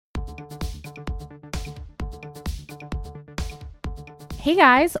Hey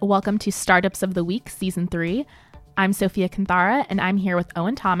guys, welcome to Startups of the Week, Season 3. I'm Sophia Canthara, and I'm here with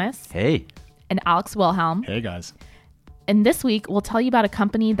Owen Thomas. Hey. And Alex Wilhelm. Hey guys. And this week, we'll tell you about a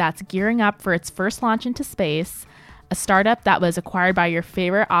company that's gearing up for its first launch into space, a startup that was acquired by your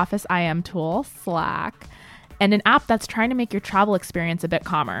favorite Office IM tool, Slack, and an app that's trying to make your travel experience a bit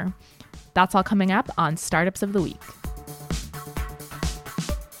calmer. That's all coming up on Startups of the Week.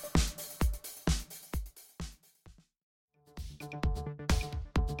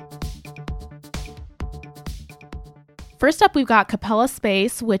 First up, we've got Capella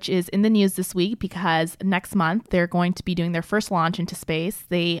Space, which is in the news this week because next month they're going to be doing their first launch into space.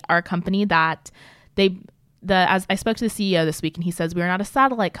 They are a company that as I spoke to the CEO this week, and he says, we're not a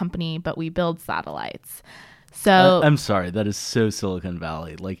satellite company, but we build satellites. So I'm sorry, that is so Silicon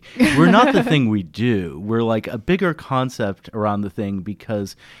Valley. Like, we're not the thing we do. We're like a bigger concept around the thing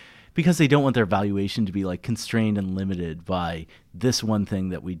because they don't want their valuation to be like constrained and limited by this one thing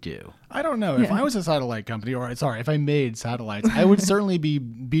that we do. I don't know. If I was a satellite company, if I made satellites, I would certainly be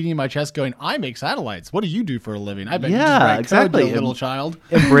beating my chest going, I make satellites. What do you do for a living? I bet you just write exactly. code, you little child.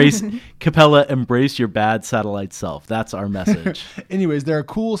 Capella, embrace your bad satellite self. That's our message. Anyways, they're a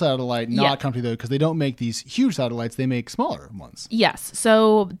cool satellite, not company though, because they don't make these huge satellites. They make smaller ones. Yes.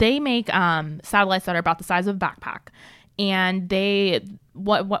 So they make satellites that are about the size of a backpack. And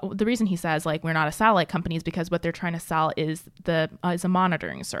what the reason he says like we're not a satellite company is because what they're trying to sell is a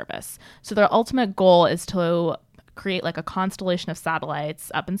monitoring service. So their ultimate goal is to create like a constellation of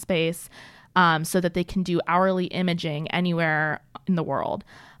satellites up in space, so that they can do hourly imaging anywhere in the world,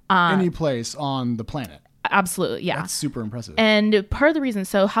 Any place on the planet. Absolutely, yeah. That's super impressive. And part of the reason,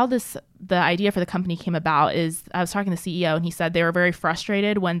 so how the idea for the company came about is I was talking to the CEO and he said they were very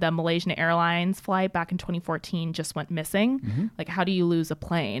frustrated when the Malaysian Airlines flight back in 2014 just went missing. Mm-hmm. Like, how do you lose a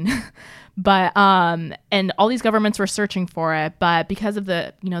plane? But, and all these governments were searching for it, but because of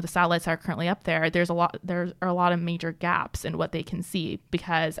the satellites that are currently up there, there are a lot of major gaps in what they can see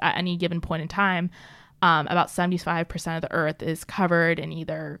because at any given point in time, about 75% of the Earth is covered in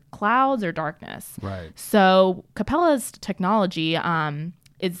either clouds or darkness. Right. So Capella's technology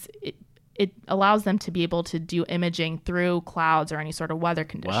it allows them to be able to do imaging through clouds or any sort of weather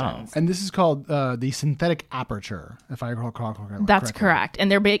conditions. Wow. And this is called the synthetic aperture, if I recall correctly. That's correct.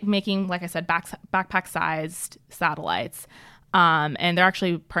 And they're making, like I said, backpack-sized satellites. And they're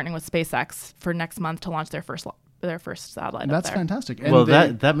actually partnering with SpaceX for next month to launch their first satellite. That's up there. fantastic. And well,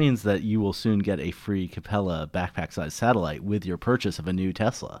 that means that you will soon get a free Capella backpack-sized satellite with your purchase of a new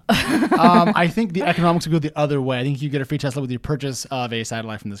Tesla. I think the economics will go the other way. I think you get a free Tesla with your purchase of a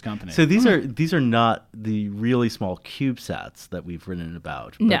satellite from this company. So these are not the really small CubeSats that we've written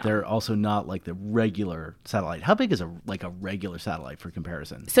about, but they're also not like the regular satellite. How big is a regular satellite for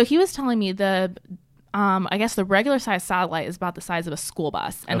comparison? So he was telling me I guess the regular size satellite is about the size of a school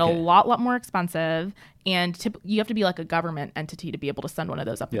bus and a lot more expensive. And you have to be like a government entity to be able to send one of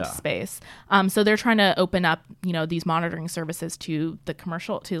those up into space. So they're trying to open up, these monitoring services to the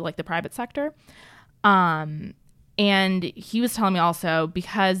the private sector. And he was telling me also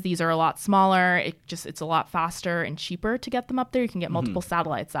because these are a lot smaller, it's a lot faster and cheaper to get them up there. You can get multiple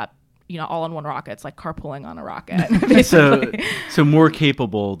satellites up, all on one rocket. It's like carpooling on a rocket. so more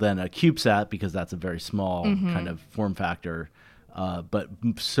capable than a CubeSat because that's a very small kind of form factor, but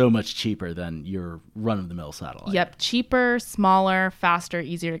so much cheaper than your run-of-the-mill satellite. Yep, cheaper, smaller, faster,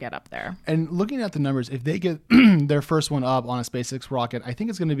 easier to get up there. And looking at the numbers, if they get their first one up on a SpaceX rocket, I think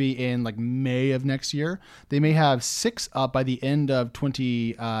it's going to be in like May of next year. They may have 6 up by the end of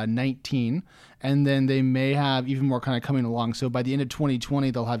 2019. And then they may have even more kind of coming along. So by the end of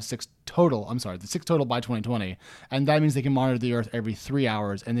 2020, they'll have 6 total. The 6 total by 2020. And that means they can monitor the Earth every 3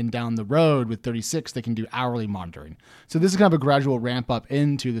 hours. And then down the road with 36, they can do hourly monitoring. So this is kind of a gradual ramp up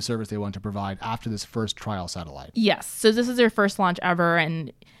into the service they want to provide after this first trial satellite. Yes. So this is their first launch ever.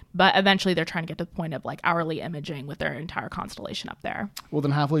 But eventually they're trying to get to the point of like hourly imaging with their entire constellation up there. Well,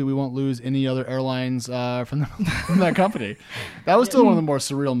 then hopefully we won't lose any other airlines from that company. That was still one of the more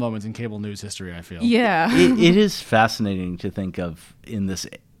surreal moments in cable news history, I feel. Yeah. It is fascinating to think of in this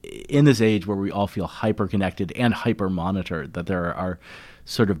age where we all feel hyper connected and hyper monitored, that there are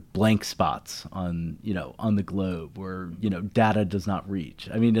sort of blank spots on the globe where data does not reach.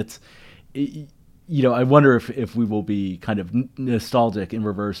 I mean, I wonder if we will be kind of nostalgic in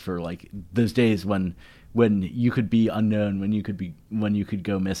reverse for like those days when you could be unknown, when you could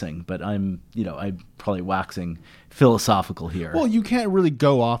go missing. But I'm probably waxing philosophical here. Well, you can't really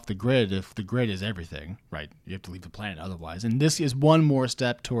go off the grid if the grid is everything, right? You have to leave the planet otherwise. And this is one more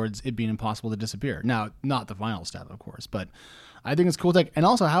step towards it being impossible to disappear. Now, not the final step, of course, but I think it's cool tech. And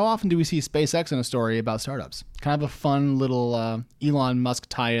also, how often do we see SpaceX in a story about startups? Kind of a fun little Elon Musk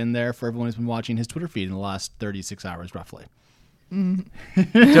tie-in there for everyone who's been watching his Twitter feed in the last 36 hours, roughly. Don't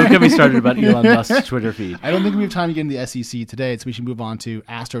get me started about Elon Musk's Twitter feed. I don't think we have time to get into the SEC today, so we should move on to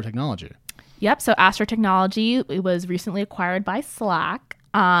Astro Technology. Yep. So Astro Technology, it was recently acquired by Slack.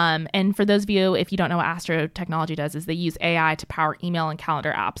 And for those of you, if you don't know what Astro Technology does, is they use AI to power email and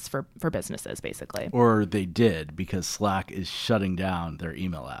calendar apps for businesses, basically. Or they did, because Slack is shutting down their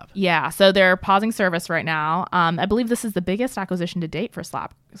email app. Yeah, so they're pausing service right now. I believe this is the biggest acquisition to date for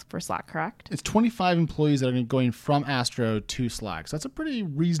Slack, correct? It's 25 employees that are going from Astro to Slack. So that's a pretty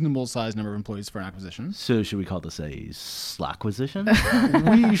reasonable size number of employees for an acquisition. So should we call this a Slacquisition?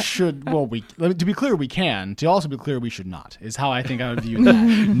 We should, to be clear, we can. To also be clear, we should not, is how I think I would view that.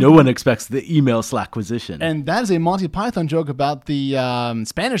 No one expects the email Slacquisition. And that is a Monty Python joke about the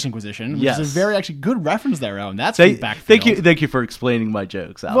Spanish Inquisition, which is a very actually good reference there, Owen. That's thank you for explaining my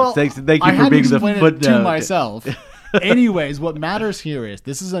jokes, Alex. Well, thank you I for being the footnote footnote to myself. Anyways, what matters here is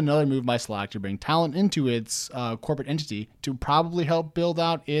this is another move by Slack to bring talent into its corporate entity to probably help build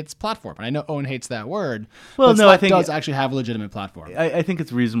out its platform. And I know Owen hates that word, but Slack does actually have a legitimate platform. I think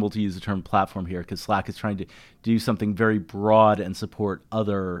it's reasonable to use the term platform here because Slack is trying to do something very broad and support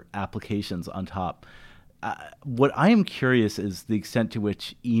other applications on top. What I am curious is the extent to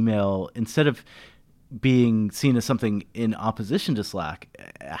which email, instead of being seen as something in opposition to Slack,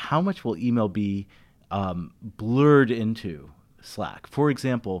 how much will email be blurred into Slack? For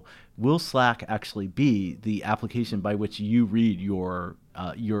example, will Slack actually be the application by which you read your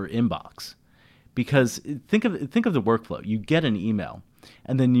inbox? Because think of the workflow. You get an email,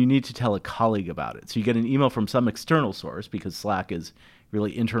 and then you need to tell a colleague about it. So you get an email from some external source because Slack is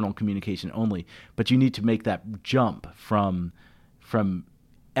really internal communication only. But you need to make that jump from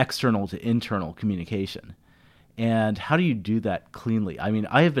external to internal communication. And how do you do that cleanly? I mean,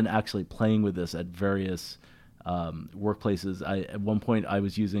 I have been actually playing with this at various workplaces. At one point, I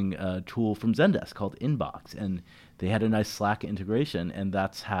was using a tool from Zendesk called Inbox, and they had a nice Slack integration, and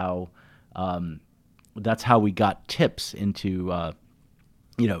that's how we got tips into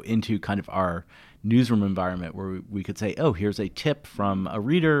into kind of our newsroom environment, where we could say, oh, here's a tip from a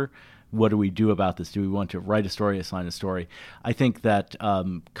reader. What do we do about this? Do we want to write a story, assign a story? I think that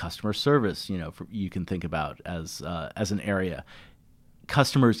customer service, you can think about as an area.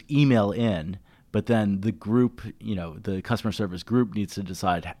 Customers email in, but then the group, the customer service group needs to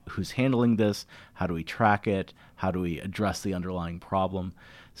decide who's handling this, how do we track it, how do we address the underlying problem.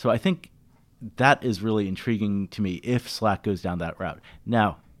 So I think that is really intriguing to me if Slack goes down that route.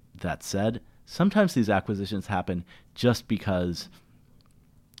 Now, that said, sometimes these acquisitions happen just because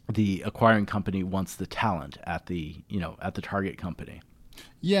the acquiring company wants the talent at the target company.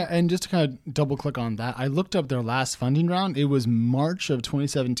 Yeah, and just to kind of double click on that, I looked up their last funding round. It was March of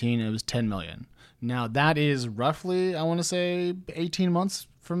 2017, and it was $10 million. Now that is roughly, I want to say, 18 months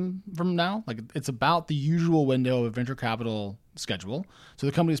from now. Like, it's about the usual window of venture capital schedule. So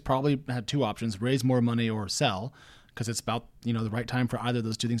the company's probably had two options: raise more money or sell, because it's about the right time for either of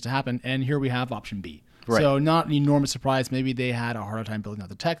those two things to happen. And here we have option B. Right. So not an enormous surprise. Maybe they had a harder time building out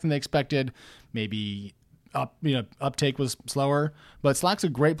the tech than they expected. Maybe uptake was slower. But Slack's a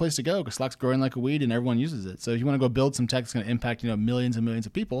great place to go because Slack's growing like a weed and everyone uses it. So if you want to go build some tech that's going to impact millions and millions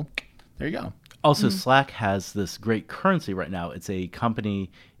of people, there you go. Also, Slack has this great currency right now. It's a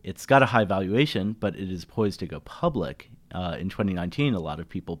company. It's got a high valuation, but it is poised to go public in 2019. A lot of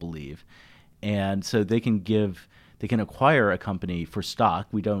people believe, and so they can acquire a company for stock.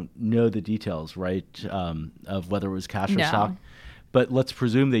 We don't know the details, right, of whether it was cash or stock. But let's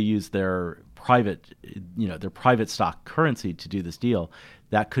presume they use their private stock currency to do this deal.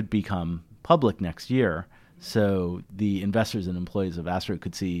 That could become public next year. So the investors and employees of Astro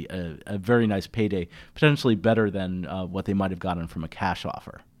could see a very nice payday, potentially better than what they might have gotten from a cash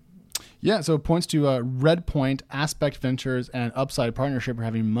offer. Yeah, so it points to Redpoint, Aspect Ventures, and Upside Partnership are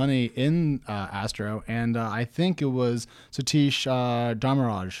having money in Astro. And I think it was Satish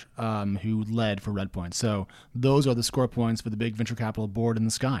Dharmaraj who led for Redpoint. So those are the score points for the big venture capital board in the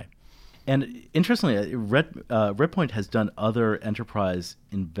sky. And interestingly, Redpoint has done other enterprise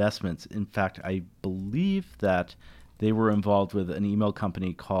investments. In fact, I believe that they were involved with an email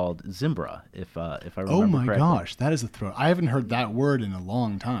company called Zimbra, if I remember correctly. Oh my gosh, that is a throw. I haven't heard that word in a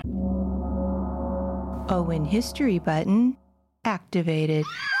long time. Owen History button activated.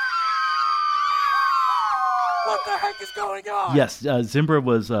 What the heck is going on? Yes, Zimbra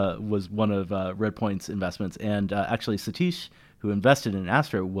was one of Redpoint's investments, and actually Satish, who invested in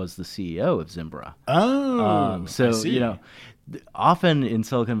Astro was the CEO of Zimbra. Oh, so I see. Often in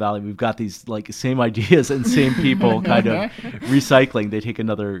Silicon Valley, we've got these like same ideas and same people kind of recycling. They take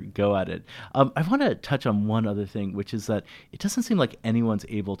another go at it. I want to touch on one other thing, which is that it doesn't seem like anyone's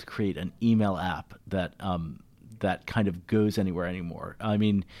able to create an email app that that kind of goes anywhere anymore. I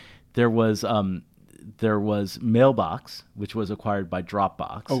mean, there was Mailbox, which was acquired by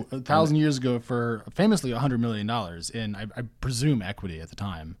Dropbox. 1,000 years ago for famously $100 million in, I presume, equity at the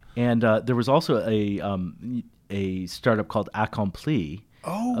time. And there was also a startup called Accompli,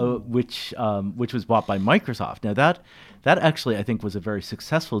 which was bought by Microsoft. Now that actually I think was a very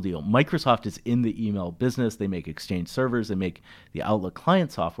successful deal. Microsoft is in the email business. They make Exchange servers. They make the Outlook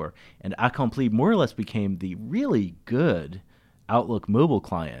client software. And Accompli more or less became the really good Outlook mobile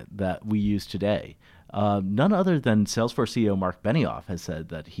client that we use today. None other than Salesforce CEO Mark Benioff has said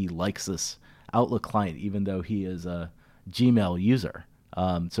that he likes this Outlook client, even though he is a Gmail user.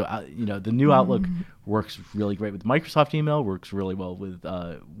 The new Outlook works really great with Microsoft email, works really well with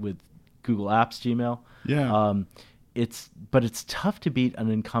Google Apps Gmail. Yeah. But it's tough to beat an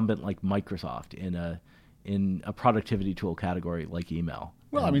incumbent like Microsoft in a productivity tool category like email.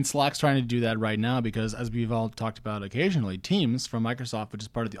 Well, I mean, Slack's trying to do that right now because, as we've all talked about occasionally, Teams from Microsoft, which is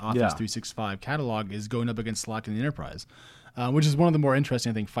part of the Office 365 catalog, is going up against Slack in the enterprise, which is one of the more interesting,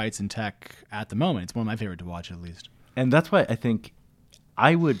 I think, fights in tech at the moment. It's one of my favorite to watch, at least. And that's why I think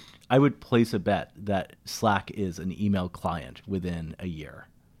I would place a bet that Slack is an email client within a year.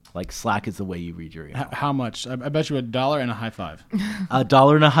 Like Slack is the way you read your email. How much? I bet you $1 and a high five.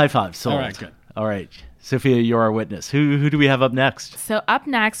 $1 and a high five. Sold. All right, good. All right. Sophia, you're our witness. Who do we have up next? So up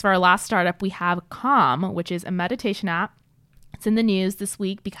next for our last startup, we have Calm, which is a meditation app. It's in the news this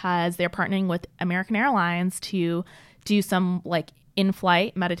week because they're partnering with American Airlines to do some like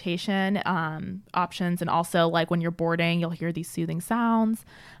in-flight meditation options, and also like when you're boarding, you'll hear these soothing sounds.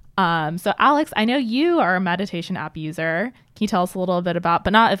 So Alex, I know you are a meditation app user. Can you tell us a little bit about,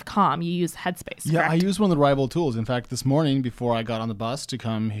 but not of Calm, you use Headspace, Yeah, correct? I use one of the rival tools. In fact, this morning before I got on the bus to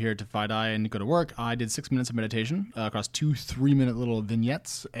come here to FiDi and go to work, I did 6 minutes of meditation across 2 3-minute little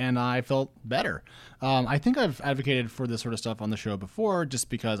vignettes, and I felt better. I think I've advocated for this sort of stuff on the show before, just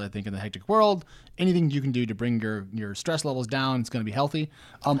because I think in the hectic world, anything you can do to bring your stress levels down is going to be healthy.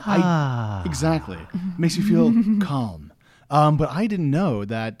 Exactly. Makes you feel calm. But I didn't know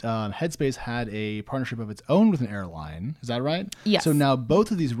that Headspace had a partnership of its own with an airline. Is that right? Yes. So now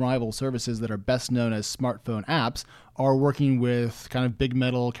both of these rival services that are best known as smartphone apps are working with kind of big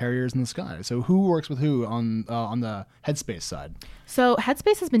metal carriers in the sky. So who works with who on the Headspace side? So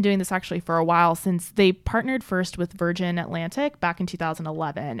Headspace has been doing this actually for a while, since they partnered first with Virgin Atlantic back in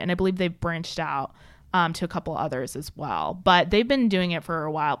 2011. And I believe they've branched out to a couple others as well. But they've been doing it for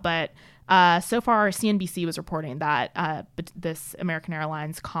a while. But so far, CNBC was reporting that this American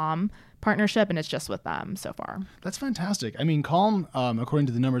Airlines Calm partnership, and it's just with them so far. That's fantastic. I mean, Calm, according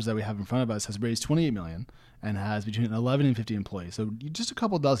to the numbers that we have in front of us, has raised $28 million and has between 11 and 50 employees. So just a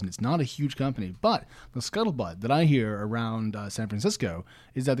couple dozen. It's not a huge company. But the scuttlebutt that I hear around San Francisco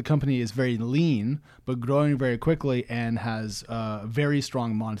is that the company is very lean, but growing very quickly and has very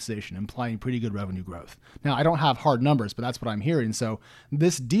strong monetization, implying pretty good revenue growth. Now, I don't have hard numbers, but that's what I'm hearing. So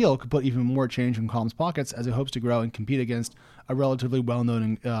this deal could put even more change in Calm's pockets as it hopes to grow and compete against a relatively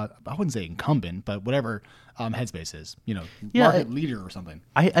well-known, I wouldn't say incumbent, but whatever Headspace is, market leader or something.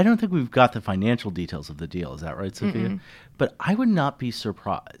 I don't think we've got the financial details of the deal. Is that right, Sophia? Mm-mm. But I would not be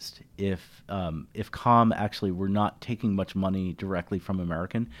surprised if Calm actually were not taking much money directly from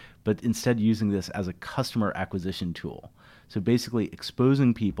American, but instead using this as a customer acquisition tool. So basically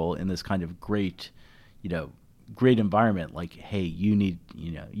exposing people in this kind of great environment, like, hey, you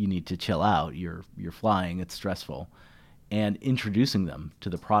need to chill out. You're flying. It's stressful. And introducing them to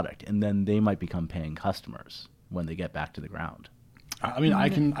the product, and then they might become paying customers when they get back to the ground. I mean, I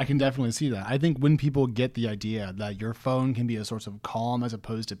can definitely see that. I think when people get the idea that your phone can be a source of calm as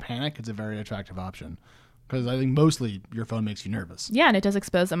opposed to panic, it's a very attractive option. Because I think mostly your phone makes you nervous. Yeah, and it does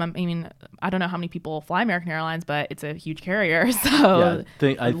expose them. I mean, I don't know how many people fly American Airlines, but it's a huge carrier. So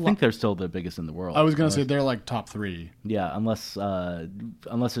yeah, I think they're still the biggest in the world. I was going to say they're like top 3. Yeah, unless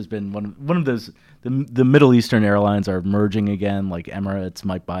there's been one of those, the Middle Eastern airlines are merging again, like Emirates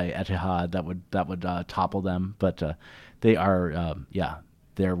might buy Etihad. That would topple them. But they are,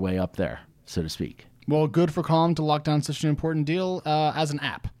 they're way up there, so to speak. Well, good for Calm to lock down such an important deal as an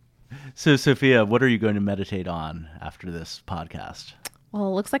app. So, Sophia, what are you going to meditate on after this podcast? Well,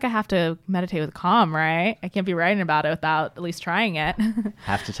 it looks like I have to meditate with Calm, right? I can't be writing about it without at least trying it.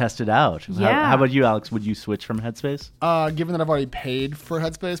 Have to test it out. Yeah. How about you, Alex? Would you switch from Headspace? Given that I've already paid for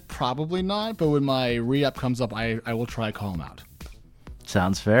Headspace, probably not. But when my re-up comes up, I will try Calm out.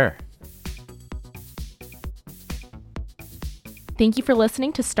 Sounds fair. Thank you for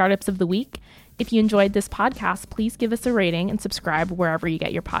listening to Startups of the Week. If you enjoyed this podcast, please give us a rating and subscribe wherever you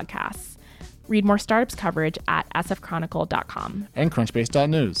get your podcasts. Read more startups coverage at sfchronicle.com. And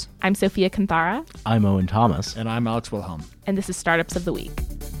Crunchbase.news. I'm Sophia Canthara. I'm Owen Thomas. And I'm Alex Wilhelm. And this is Startups of the Week.